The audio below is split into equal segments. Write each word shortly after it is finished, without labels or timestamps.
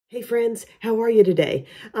Hey friends, how are you today?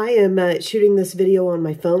 I am shooting this video on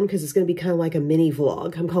my phone because it's going to be kind of like a mini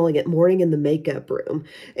vlog. I'm calling it Morning in the Makeup Room.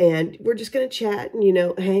 And we're just going to chat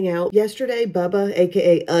and, hang out. Yesterday, Bubba,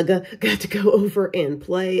 aka Ugga, got to go over and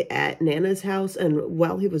play at Nana's house. And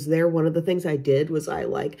while he was there, one of the things I did was I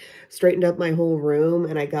straightened up my whole room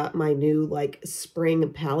and I got my new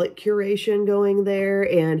spring palette curation going there.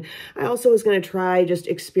 And I also was going to try just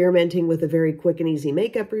experimenting with a very quick and easy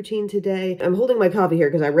makeup routine today. I'm holding my coffee here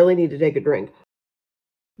because I really need to take a drink.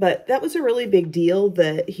 But that was a really big deal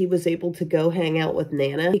that he was able to go hang out with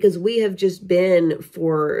Nana, because we have just been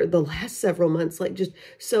for the last several months just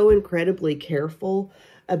so incredibly careful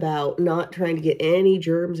about not trying to get any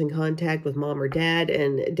germs in contact with mom or dad.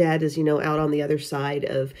 And dad is, out on the other side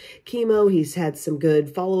of chemo. He's had some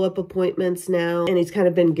good follow-up appointments now, and he's kind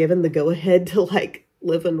of been given the go-ahead to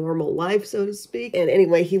live a normal life, so to speak. And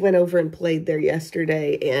anyway, he went over and played there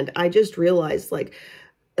yesterday, and I just realized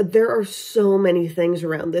there are so many things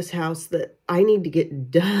around this house that I need to get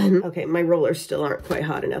done. Okay, my rollers still aren't quite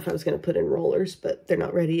hot enough. I was going to put in rollers, but they're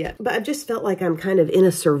not ready yet. But I've just felt like I'm kind of in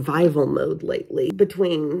a survival mode lately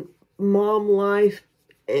between mom life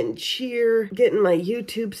and cheer, getting my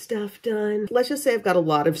YouTube stuff done. Let's just say I've got a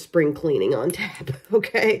lot of spring cleaning on tap,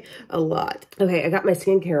 okay? A lot. Okay, I got my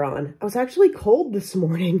skincare on. I was actually cold this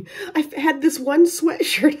morning. I've had this one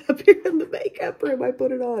sweatshirt up here in the makeup room. I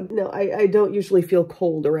put it on. No, I don't usually feel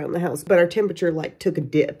cold around the house, but our temperature took a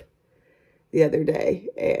dip the other day,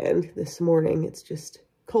 and this morning it's just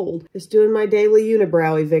cold. Just doing my daily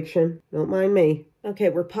unibrow eviction. Don't mind me. Okay,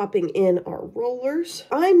 we're popping in our rollers.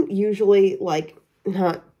 I'm usually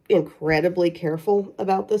not incredibly careful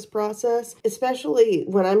about this process, especially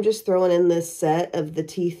when I'm just throwing in this set of the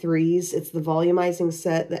T3s. It's the volumizing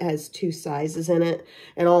set that has two sizes in it,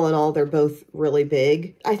 and all in all, they're both really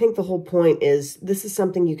big. I think the whole point is this is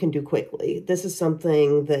something you can do quickly. This is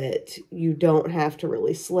something that you don't have to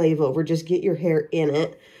really slave over. Just get your hair in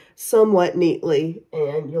it somewhat neatly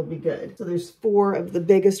and you'll be good. So there's 4 of the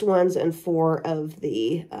biggest ones and 4 of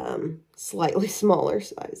the slightly smaller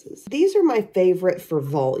sizes. These are my favorite for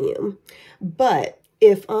volume, but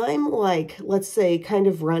if I'm let's say kind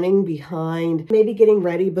of running behind, maybe getting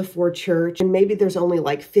ready before church, and maybe there's only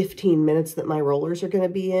 15 minutes that my rollers are going to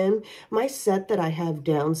be in, my set that I have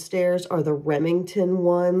downstairs are the Remington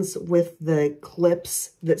ones with the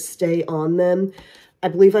clips that stay on them. I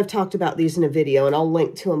believe I've talked about these in a video, and I'll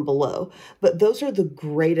link to them below. But those are the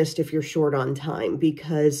greatest if you're short on time,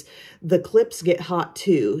 because the clips get hot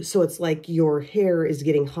too. So it's like your hair is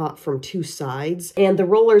getting hot from 2 sides. And the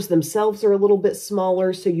rollers themselves are a little bit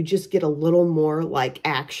smaller, so you just get a little more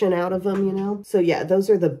action out of them, So yeah, those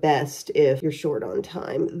are the best if you're short on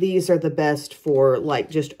time. These are the best for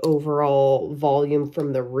just overall volume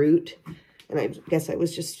from the root. And I guess I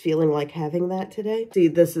was just feeling like having that today. See,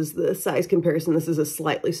 this is the size comparison. This is a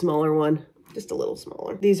slightly smaller one, just a little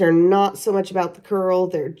smaller. These are not so much about the curl.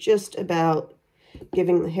 They're just about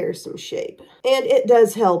giving the hair some shape. And it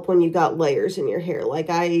does help when you got layers in your hair.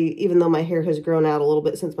 Even though my hair has grown out a little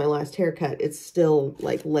bit since my last haircut, it's still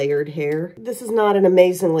layered hair. This is not an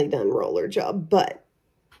amazingly done roller job, but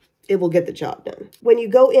it will get the job done. When you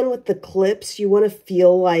go in with the clips, you want to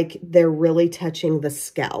feel like they're really touching the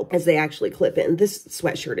scalp as they actually clip in. This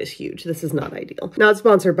sweatshirt is huge. This is not ideal. Not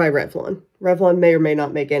sponsored by Revlon. Revlon may or may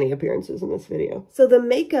not make any appearances in this video. So the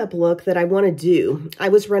makeup look that I want to do, I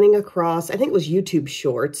was running across, I think it was YouTube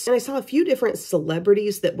Shorts, and I saw a few different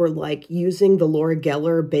celebrities that were using the Laura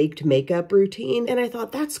Geller baked makeup routine. And I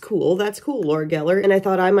thought, that's cool, Laura Geller. And I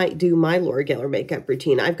thought I might do my Laura Geller makeup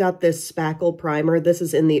routine. I've got this spackle primer. This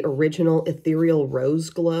is in the original Ethereal Rose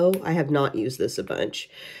Glow. I have not used this a bunch.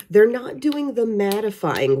 They're not doing the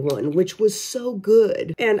mattifying one, which was so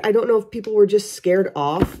good. And I don't know if people were just scared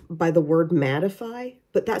off by the word mattify,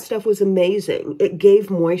 but that stuff was amazing. It gave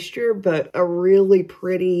moisture, but a really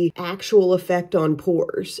pretty actual effect on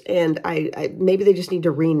pores. And I maybe they just need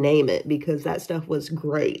to rename it, because that stuff was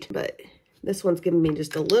great. But this one's giving me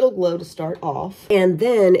just a little glow to start off. And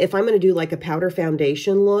then if I'm going to do a powder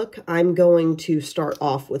foundation look, I'm going to start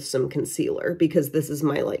off with some concealer, because this is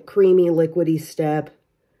my creamy liquidy step.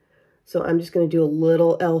 So I'm just going to do a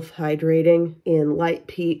little e.l.f. hydrating in light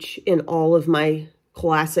peach in all of my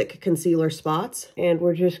classic concealer spots. And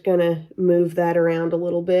we're just gonna move that around a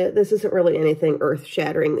little bit. This isn't really anything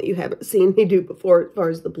earth-shattering that you haven't seen me do before as far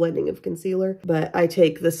as the blending of concealer, but I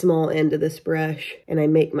take the small end of this brush and I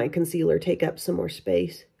make my concealer take up some more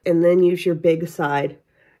space. And then use your big side,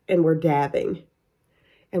 and we're dabbing.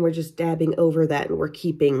 And we're just dabbing over that and we're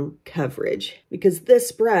keeping coverage. Because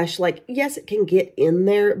this brush, like, yes, it can get in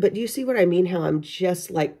there, but do you see what I mean? How I'm just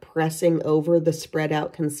like pressing over the spread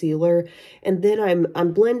out concealer. And then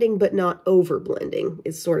I'm blending, but not over blending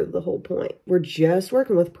is sort of the whole point. We're just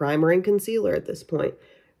working with primer and concealer at this point.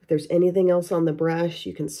 If there's anything else on the brush,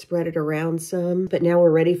 you can spread it around some. But now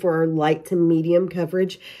we're ready for our light to medium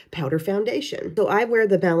coverage powder foundation. So I wear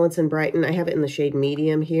the Balance and Brighten. I have it in the shade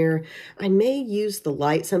medium here. I may use the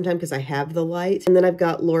light sometime because I have the light. And then I've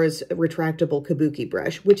got Laura's retractable kabuki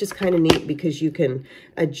brush, which is kind of neat because you can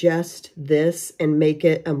adjust this and make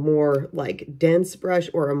it a more like dense brush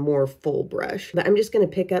or a more full brush. But I'm just going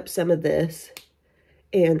to pick up some of this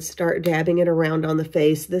and start dabbing it around on the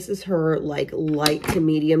face. This is her like light to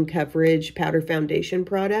medium coverage powder foundation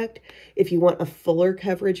product. If you want a fuller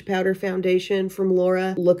coverage powder foundation from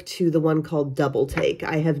Laura, look to the one called Double Take.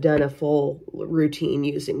 I have done a full routine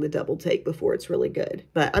using the Double Take before. It's really good.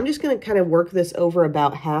 But I'm just gonna kind of work this over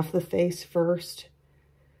about half the face first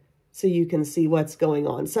so you can see what's going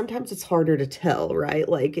on. Sometimes it's harder to tell, right?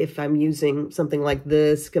 Like if I'm using something like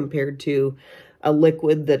this compared to a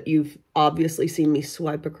liquid that you've obviously seen me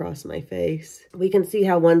swipe across my face. We can see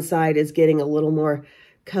how one side is getting a little more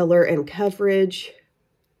color and coverage.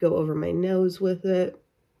 Go over my nose with it.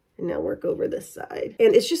 And now work over this side.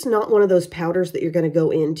 And it's just not one of those powders that you're going to go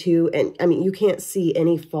into. And I mean, you can't see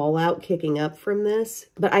any fallout kicking up from this,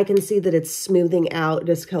 but I can see that it's smoothing out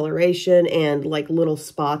discoloration and like little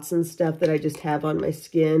spots and stuff that I just have on my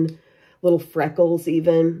skin. Little freckles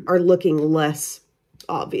even are looking less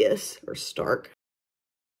obvious or stark.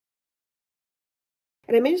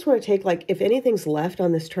 And I may just want to take, like, if anything's left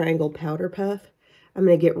on this triangle powder puff, I'm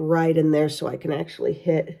going to get right in there so I can actually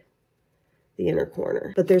hit the inner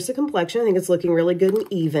corner. But there's the complexion. I think it's looking really good and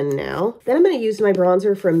even now. Then I'm going to use my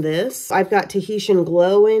bronzer from this. I've got Tahitian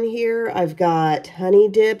Glow in here. I've got Honey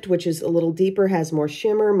Dipped, which is a little deeper, has more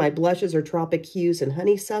shimmer. My blushes are Tropic Hues and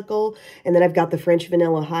Honeysuckle. And then I've got the French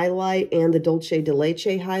Vanilla Highlight and the Dolce de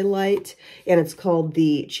Leche Highlight. And it's called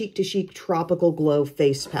the Cheek to Chic Tropical Glow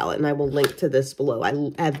Face Palette. And I will link to this below.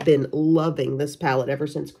 I have been loving this palette ever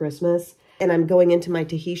since Christmas. And I'm going into my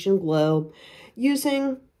Tahitian Glow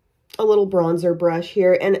using a little bronzer brush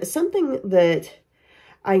here. And something that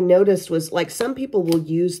I noticed was, like, some people will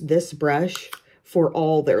use this brush for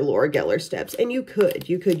all their Laura Geller steps. And you could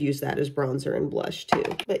use that as bronzer and blush too.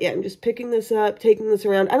 But yeah, I'm just picking this up, taking this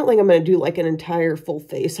around. I don't think I'm going to do like an entire full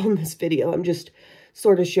face on this video. I'm just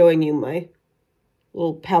sort of showing you my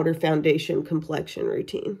little powder foundation complexion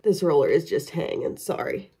routine. This roller is just hanging,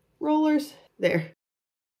 sorry. Rollers, there.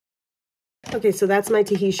 Okay, so that's my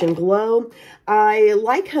Tahitian Glow. I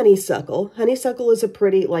like Honeysuckle. Honeysuckle is a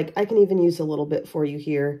pretty, like, I can even use a little bit for you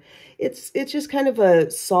here. It's just kind of a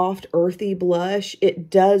soft, earthy blush. It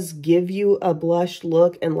does give you a blush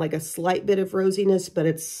look and like a slight bit of rosiness, but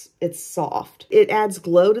it's soft. It adds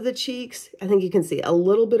glow to the cheeks. I think you can see a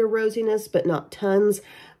little bit of rosiness, but not tons.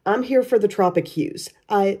 I'm here for the Tropic Hues.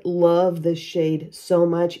 I love this shade so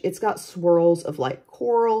much. It's got swirls of like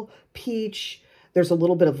coral, peach. There's a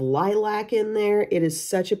little bit of lilac in there. It is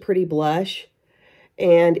such a pretty blush.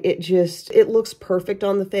 And it looks perfect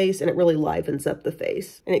on the face, and it really livens up the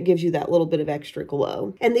face. And it gives you that little bit of extra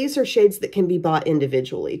glow. And these are shades that can be bought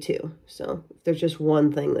individually too. So if there's just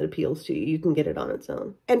one thing that appeals to you, you can get it on its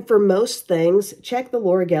own. And for most things, check the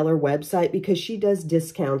Laura Geller website because she does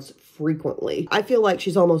discounts frequently. I feel like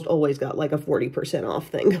she's almost always got like a 40% off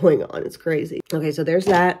thing going on. It's crazy. Okay, so there's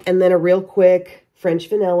that. And then a real quick French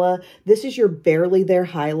Vanilla. This is your Barely There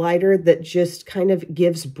highlighter that just kind of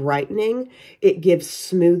gives brightening. It gives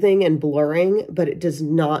smoothing and blurring, but it does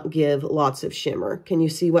not give lots of shimmer. Can you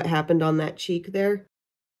see what happened on that cheek there?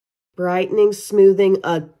 Brightening, smoothing,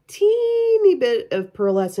 a teeny bit of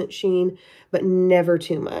pearlescent sheen, but never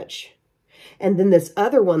too much. And then this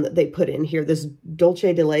other one that they put in here, this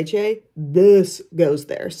Dolce de Leche, this goes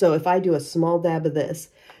there. So if I do a small dab of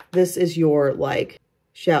this is your like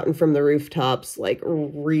shouting from the rooftops, like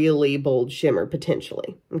really bold shimmer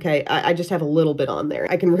potentially. Okay, I just have a little bit on there.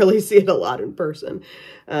 I can really see it a lot in person.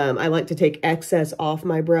 I like to take excess off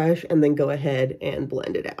my brush and then go ahead and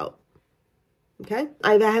blend it out. Okay,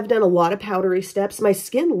 I have done a lot of powdery steps. My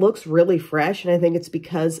skin looks really fresh, and I think it's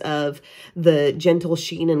because of the gentle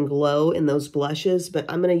sheen and glow in those blushes, but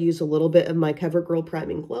I'm going to use a little bit of my CoverGirl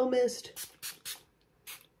Priming Glow Mist.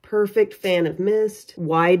 Perfect fan of mist,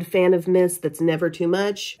 wide fan of mist that's never too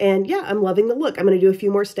much. And yeah, I'm loving the look. I'm going to do a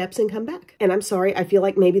few more steps and come back. And I'm sorry, I feel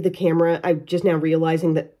like maybe the camera, I'm just now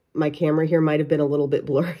realizing that my camera here might have been a little bit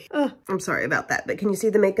blurry. I'm sorry about that, but can you see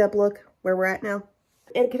the makeup look where we're at now?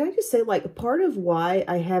 And can I just say, like, part of why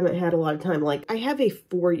I haven't had a lot of time, like, I have a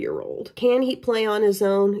 4-year-old. Can he play on his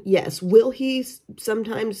own? Yes. Will he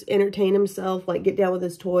sometimes entertain himself, like get down with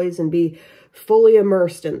his toys and be fully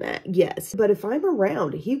immersed in that? Yes. But if I'm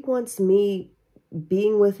around, he wants me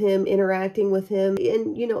being with him, interacting with him,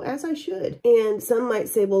 and, you know, as I should. And some might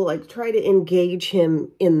say, well, like, try to engage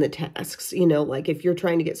him in the tasks, you know, like if you're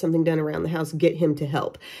trying to get something done around the house, get him to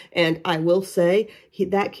help. And I will say,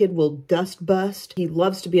 that kid will dust bust. He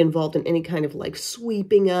loves to be involved in any kind of like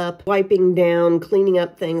sweeping up, wiping down, cleaning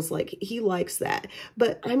up things. Like, he likes that.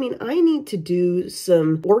 But I mean, I need to do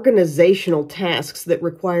some organizational tasks that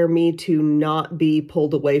require me to not be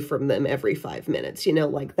pulled away from them every 5 minutes. You know,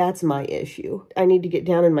 like, that's my issue. I need to get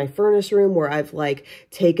down in my furnace room where I've like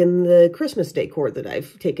taken the Christmas decor that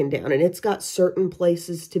I've taken down, and it's got certain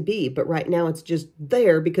places to be, but right now it's just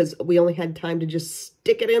there because we only had time to just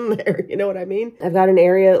stick it in there. You know what I mean? I've got an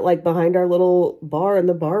area like behind our little bar in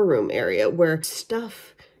the bar room area where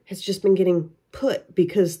stuff has just been getting put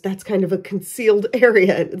because that's kind of a concealed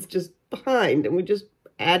area and it's just behind, and we just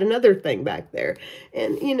add another thing back there.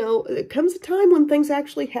 And, you know, it comes a time when things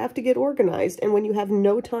actually have to get organized. And when you have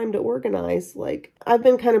no time to organize, like, I've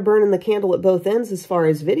been kind of burning the candle at both ends as far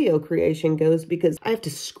as video creation goes, because I have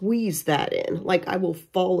to squeeze that in. Like, I will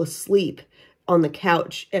fall asleep on the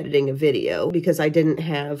couch editing a video because I didn't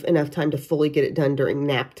have enough time to fully get it done during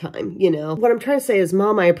nap time, you know? What I'm trying to say is,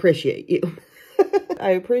 Mom, I appreciate you.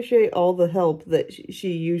 I appreciate all the help that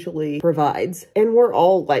she usually provides. And we're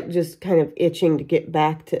all like just kind of itching to get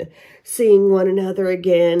back to seeing one another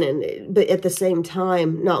again. But at the same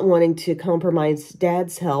time, not wanting to compromise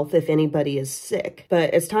Dad's health if anybody is sick. But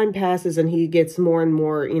as time passes and he gets more and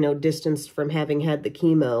more, you know, distanced from having had the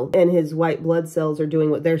chemo, and his white blood cells are doing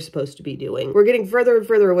what they're supposed to be doing, we're getting further and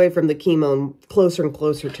further away from the chemo and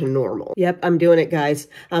closer to normal. Yep, I'm doing it, guys.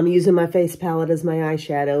 I'm using my face palette as my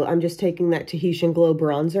eyeshadow. I'm just taking that Tahitian Glow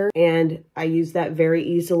bronzer, and I use that very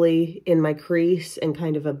easily in my crease and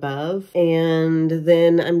kind of above. And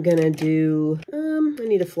then I'm gonna do, I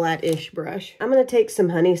need a flat-ish brush. I'm gonna take some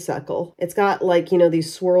honeysuckle. It's got like, you know,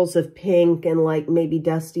 these swirls of pink and like maybe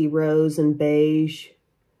dusty rose and beige.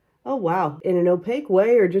 Oh, wow. In an opaque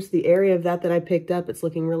way, or just the area of that I picked up, it's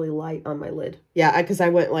looking really light on my lid. Yeah, because I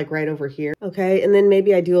went like right over here. Okay, and then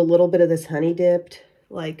maybe I do a little bit of this honey dipped.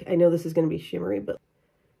 Like, I know this is gonna be shimmery, but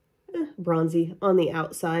bronzy on the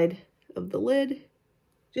outside of the lid.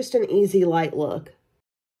 Just an easy light look.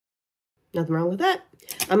 Nothing wrong with that.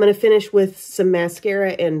 I'm going to finish with some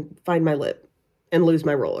mascara and find my lip and lose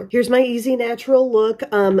my roller. Here's my easy natural look.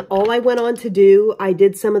 All I went on to do, I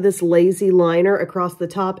did some of this lazy liner across the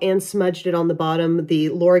top and smudged it on the bottom. The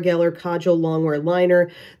Laura Geller Kajal Longwear Liner.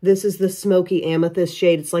 This is the smoky amethyst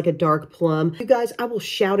shade. It's like a dark plum. You guys, I will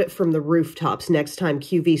shout it from the rooftops next time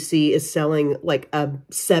QVC is selling like a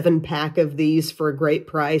 7-pack of these for a great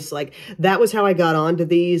price. Like, that was how I got onto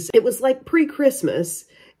these. It was like pre-Christmas.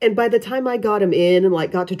 And by the time I got them in and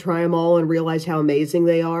like got to try them all and realized how amazing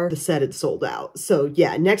they are, the set had sold out. So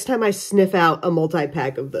yeah, next time I sniff out a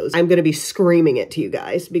multi-pack of those, I'm going to be screaming it to you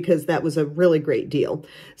guys because that was a really great deal.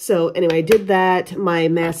 So anyway, I did that. My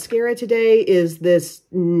mascara today is this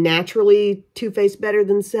Naturally Too Faced Better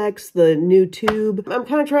Than Sex, the new tube. I'm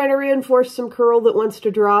kind of trying to reinforce some curl that wants to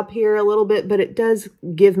drop here a little bit, but it does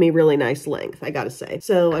give me really nice length, I gotta say.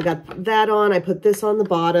 So I got that on. I put this on the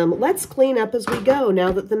bottom. Let's clean up as we go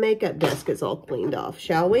now that the makeup desk is all cleaned off,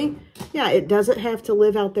 shall we? Yeah, it doesn't have to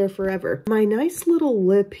live out there forever. My nice little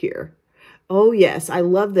lip here. Oh yes, I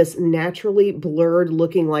love this naturally blurred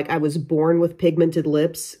looking like I was born with pigmented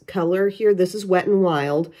lips color here. This is Wet n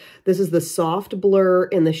Wild. This is the soft blur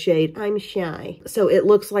in the shade I'm Shy. So it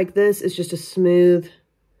looks like this is just a smooth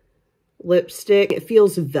lipstick. It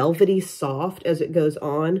feels velvety soft as it goes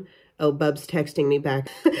on. Oh, Bub's texting me back.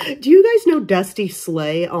 Do you guys know Dusty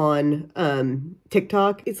Slay on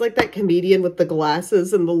TikTok? It's like that comedian with the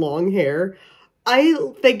glasses and the long hair. I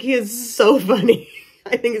think he is so funny.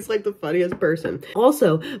 I think it's like the funniest person.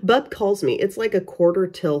 Also, Bub calls me. It's like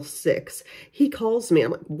 6:15. He calls me. I'm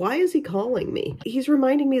like, why is he calling me? He's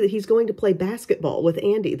reminding me that he's going to play basketball with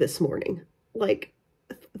Andy this morning. Like,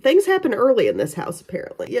 things happen early in this house,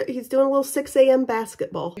 apparently. Yeah, he's doing a little 6 a.m.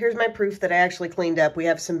 basketball. Here's my proof that I actually cleaned up. We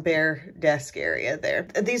have some bare desk area there.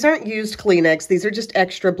 These aren't used Kleenex. These are just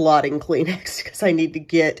extra blotting Kleenex because I need to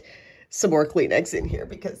get some more Kleenex in here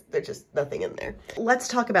because there's just nothing in there. Let's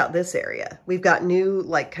talk about this area. We've got new,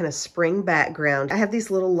 like, kind of spring background. I have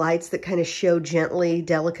these little lights that kind of show gently,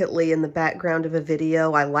 delicately in the background of a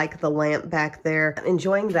video. I like the lamp back there. I'm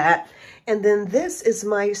enjoying that. And then this is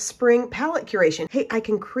my spring palette curation. Hey, I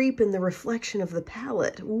can creep in the reflection of the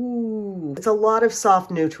palette. Ooh. It's a lot of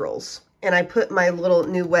soft neutrals. And I put my little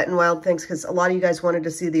new Wet n Wild things because a lot of you guys wanted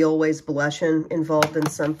to see the Always Blushin' involved in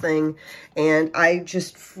something. And I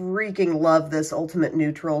just freaking love this Ultimate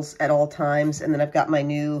Neutrals at all times. And then I've got my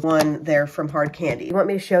new one there from Hard Candy. You want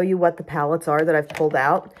me to show you what the palettes are that I've pulled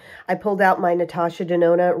out? I pulled out my Natasha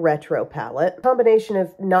Denona Retro palette. Combination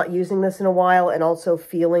of not using this in a while and also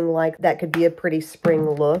feeling like that could be a pretty spring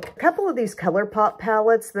look. A couple of these ColourPop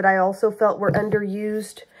palettes that I also felt were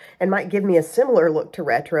underused and might give me a similar look to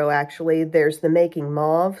retro, actually. There's the Making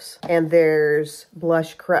Mauves, and there's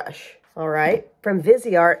Blush Crush. All right. From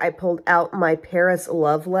Viseart, I pulled out my Paris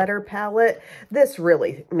Love Letter palette. This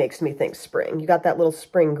really makes me think spring. You got that little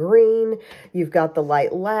spring green. You've got the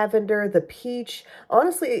light lavender, the peach.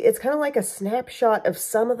 Honestly, it's kind of like a snapshot of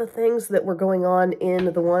some of the things that were going on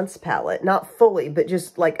in the Once palette. Not fully, but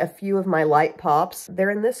just like a few of my light pops. They're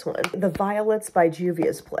in this one. The Violets by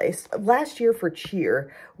Juvia's Place. Last year for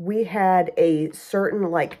Cheer, we had a certain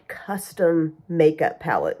like custom makeup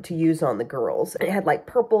palette to use on the girls. It had like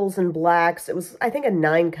purples and blacks. It was, I think, a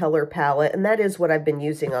 9-color palette, and that is what I've been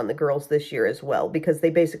using on the girls this year as well, because they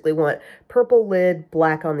basically want purple lid,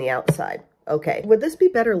 black on the outside. Okay, would this be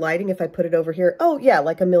better lighting if I put it over here? Oh yeah,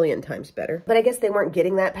 like a million times better. But I guess they weren't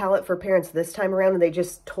getting that palette for parents this time around, and they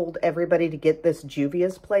just told everybody to get this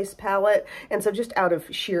Juvia's Place palette. And so just out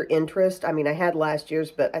of sheer interest, I mean, I had last year's,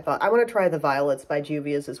 but I thought I want to try the Violets by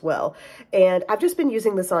Juvia's as well. And I've just been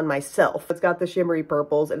using this on myself. It's got the shimmery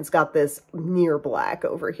purples, and it's got this near black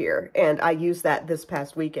over here. And I used that this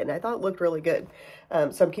past weekend. I thought it looked really good.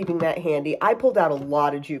 So I'm keeping that handy. I pulled out a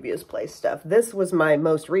lot of Juvia's Place stuff. This was my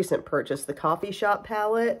most recent purchase, the Coffee Shop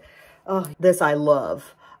palette. Oh, this I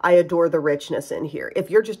love. I adore the richness in here. If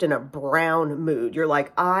you're just in a brown mood, you're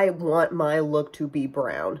like, I want my look to be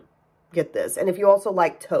brown, get this. And if you also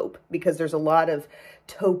like taupe, because there's a lot of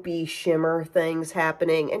taupey shimmer things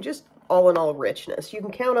happening, and just all in all richness. You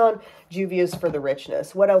can count on Juvia's for the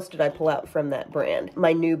richness. What else did I pull out from that brand?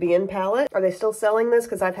 My Nubian palette. Are they still selling this?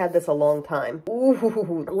 Because I've had this a long time.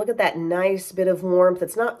 Ooh, look at that nice bit of warmth.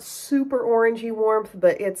 It's not super orangey warmth,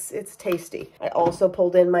 but it's tasty. I also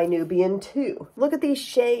pulled in my Nubian too. Look at these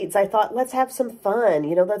shades. I thought, let's have some fun.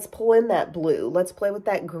 You know, let's pull in that blue. Let's play with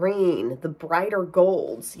that green, the brighter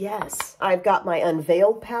golds. Yes. I've got my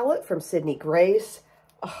Unveiled palette from Sydney Grace.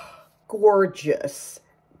 Oh, gorgeous.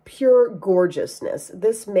 Pure gorgeousness.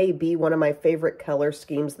 This may be one of my favorite color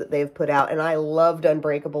schemes that they've put out, and I loved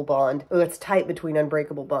Unbreakable Bond. Oh, it's tight between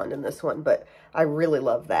Unbreakable Bond and this one, but I really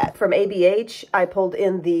love that. From ABH, I pulled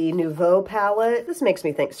in the Nouveau palette. This makes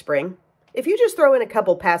me think spring. If you just throw in a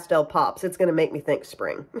couple pastel pops, it's going to make me think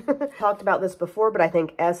spring. Talked about this before, but I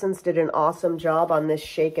think Essence did an awesome job on this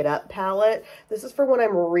Shake It Up palette. This is for when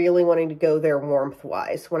I'm really wanting to go there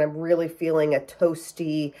warmth-wise, when I'm really feeling a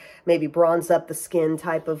toasty, maybe bronze up the skin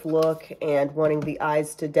type of look and wanting the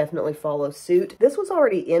eyes to definitely follow suit. This was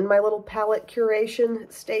already in my little palette curation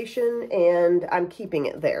station, and I'm keeping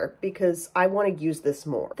it there because I want to use this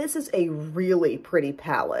more. This is a really pretty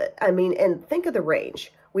palette. I mean, and think of the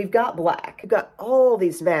range. We've got black, we've got all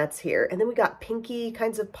these mattes here, and then we got pinky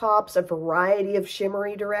kinds of pops, a variety of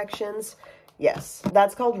shimmery directions. Yes,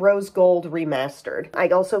 that's called Rose Gold Remastered. I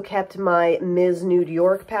also kept my Ms. Nude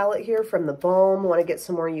York palette here from the Balm. Want to get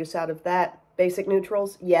some more use out of that. Basic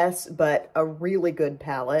neutrals, yes, but a really good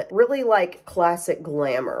palette. Really like classic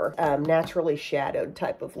glamour, naturally shadowed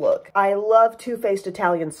type of look. I love Too Faced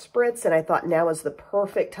Italian Spritz, and I thought now is the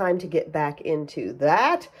perfect time to get back into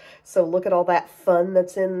that. So look at all that fun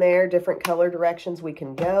that's in there, different color directions we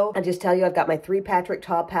can go. I just tell you, I've got my 3 Patrick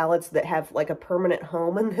Ta palettes that have like a permanent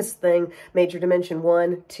home in this thing. Major Dimension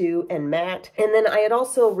 1, 2, and Matte. And then I had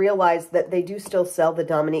also realized that they do still sell the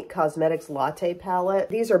Dominique Cosmetics Latte palette.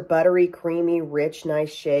 These are buttery, creamy, rich,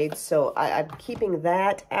 nice shades. So I'm keeping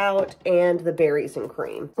that out, and the Berries and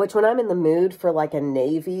Cream, which when I'm in the mood for like a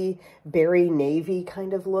navy, berry navy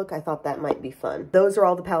kind of look, I thought that might be fun. Those are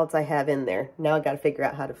all the palettes I have in there. Now I got to figure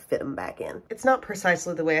out how to fit them back in. It's not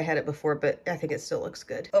precisely the way I had it before, but I think it still looks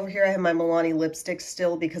good. Over here I have my Milani lipsticks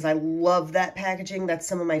still because I love that packaging. That's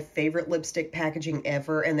some of my favorite lipstick packaging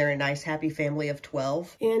ever, and they're a nice happy family of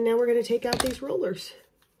 12. And now we're going to take out these rollers.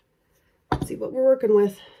 Let's see what we're working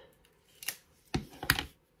with.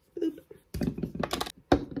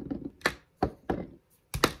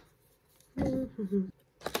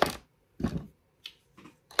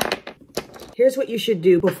 Here's what you should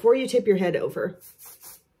do before you tip your head over.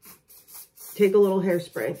 Take a little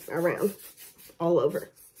hairspray around, all over,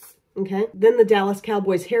 okay? Then the Dallas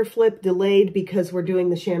Cowboys hair flip, delayed because we're doing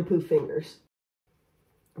the shampoo fingers.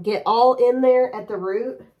 Get all in there at the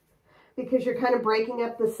root because you're kind of breaking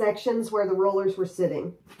up the sections where the rollers were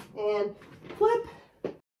sitting. And flip,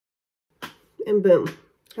 and boom.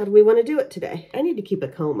 How do we want to do it today? I need to keep a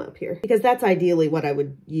comb up here because that's ideally what I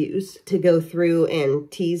would use to go through and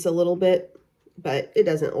tease a little bit, but it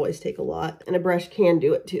doesn't always take a lot, and a brush can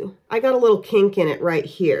do it too. I got a little kink in it right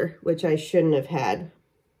here, which I shouldn't have had,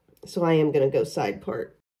 so I am going to go side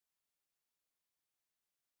part.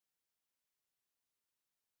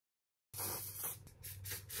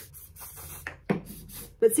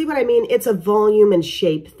 But see what I mean? It's a volume and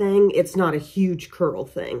shape thing. It's not a huge curl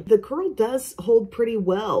thing. The curl does hold pretty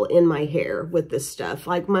well in my hair with this stuff.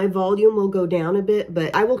 Like my volume will go down a bit,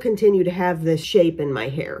 but I will continue to have this shape in my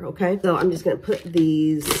hair, okay? So I'm just gonna put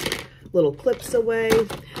these little clips away.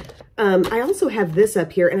 I also have this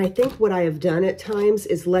up here, and I think what I have done at times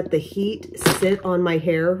is let the heat sit on my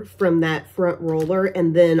hair from that front roller,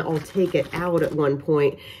 and then I'll take it out at one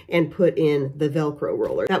point and put in the Velcro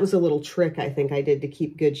roller. That was a little trick I think I did to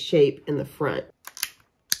keep good shape in the front.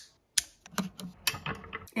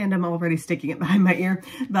 And I'm already sticking it behind my ear,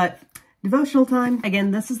 but devotional time. Again,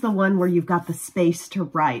 this is the one where you've got the space to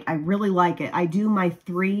write. I really like it. I do my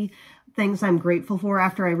 3 things I'm grateful for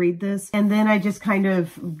after I read this. And then I just kind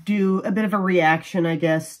of do a bit of a reaction, I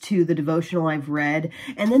guess, to the devotional I've read.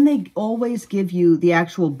 And then they always give you the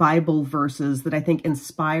actual Bible verses that I think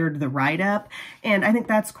inspired the write-up. And I think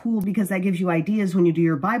that's cool because that gives you ideas when you do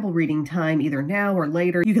your Bible reading time, either now or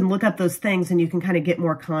later. You can look up those things and you can kind of get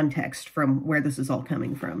more context from where this is all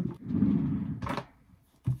coming from.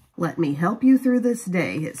 Let me help you through this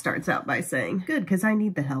day, it starts out by saying. Good, because I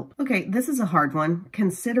need the help. Okay, this is a hard one.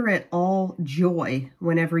 Consider it all joy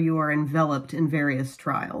whenever you are enveloped in various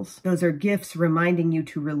trials. Those are gifts reminding you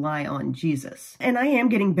to rely on Jesus. And I am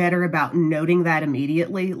getting better about noting that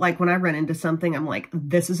immediately. Like when I run into something, I'm like,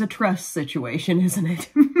 this is a trust situation, isn't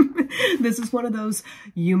it? This is one of those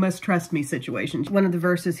you must trust me situations. One of the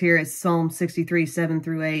verses here is Psalm 63,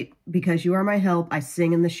 7-8. Because you are my help, I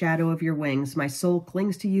sing in the shadow of your wings. My soul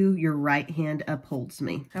clings to you, your right hand upholds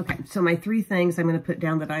me. Okay, so my 3 things I'm going to put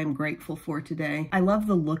down that I am grateful for today. I love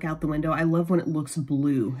the look out the window. I love when it looks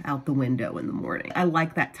blue out the window in the morning. I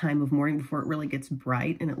like that time of morning before it really gets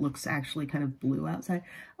bright and it looks actually kind of blue outside.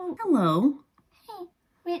 Oh, hello. Hey,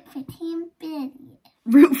 root for Team Biddy.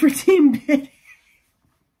 Root for Team Biddy.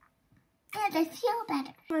 And I feel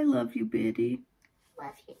better. I love you, Biddy.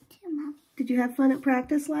 Love you too, Mommy. Did you have fun at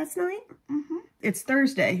practice last night? Mm-hmm. It's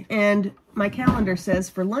Thursday, and my calendar says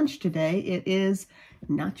for lunch today it is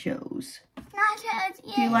nachos. Nachos,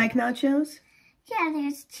 yeah. Do you like nachos? Yeah,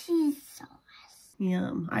 there's cheese sauce.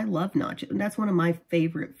 Yum. I love nachos. That's one of my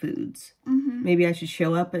favorite foods. Mm-hmm. Maybe I should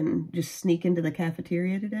show up and just sneak into the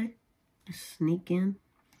cafeteria today. Just sneak in.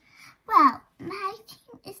 Well, my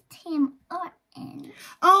team is Team Orange.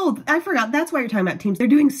 Oh, I forgot. That's why you're talking about teams. They're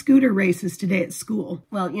doing scooter races today at school.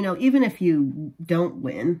 Well, you know, even if you don't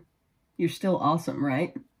win, you're still awesome,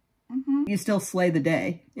 right? Mm-hmm. You still slay the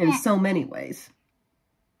day in so many ways.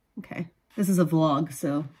 Okay. This is a vlog,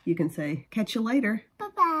 so you can say, catch you later.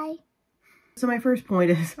 Bye-bye. So my first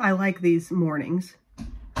point is I like these mornings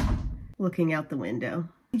looking out the window.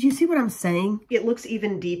 Did you see what I'm saying? It looks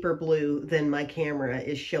even deeper blue than my camera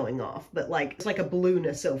is showing off, but like it's like a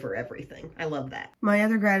blueness over everything. I love that. My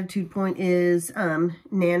other gratitude point is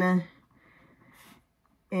Nana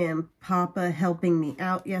and Papa helping me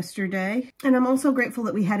out yesterday. And I'm also grateful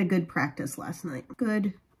that we had a good practice last night.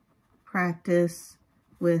 Good practice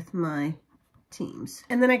with my teams.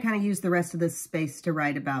 And then I kind of used the rest of this space to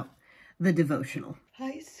write about the devotional.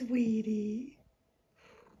 Hi, sweetie.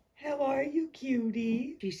 How are you,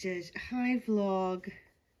 cutie? She says, hi, vlog.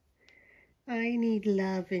 I need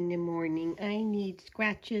love in the morning. I need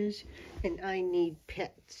scratches and I need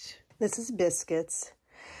pets. This is Biscuits.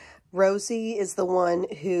 Rosie is the one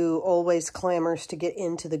who always clamors to get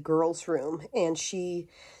into the girls' room, and she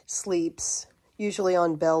sleeps usually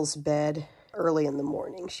on Belle's bed early in the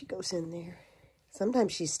morning. She goes in there.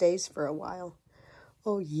 Sometimes she stays for a while.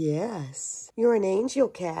 Oh, yes. You're an angel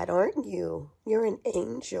cat, aren't you? You're an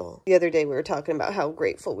angel. The other day we were talking about how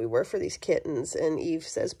grateful we were for these kittens, and Eve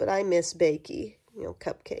says, but I miss Bakey, you know,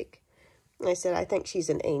 Cupcake. And I said, I think she's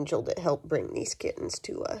an angel that helped bring these kittens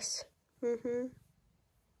to us. Mm-hmm.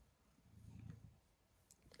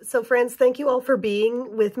 So friends, thank you all for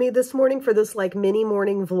being with me this morning for this like mini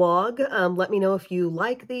morning vlog. Let me know if you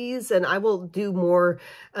like these, and I will do more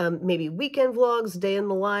maybe weekend vlogs, day in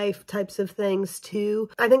the life types of things too.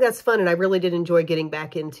 I think that's fun, and I really did enjoy getting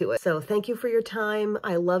back into it. So thank you for your time.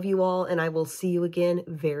 I love you all, and I will see you again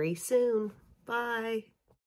very soon. Bye.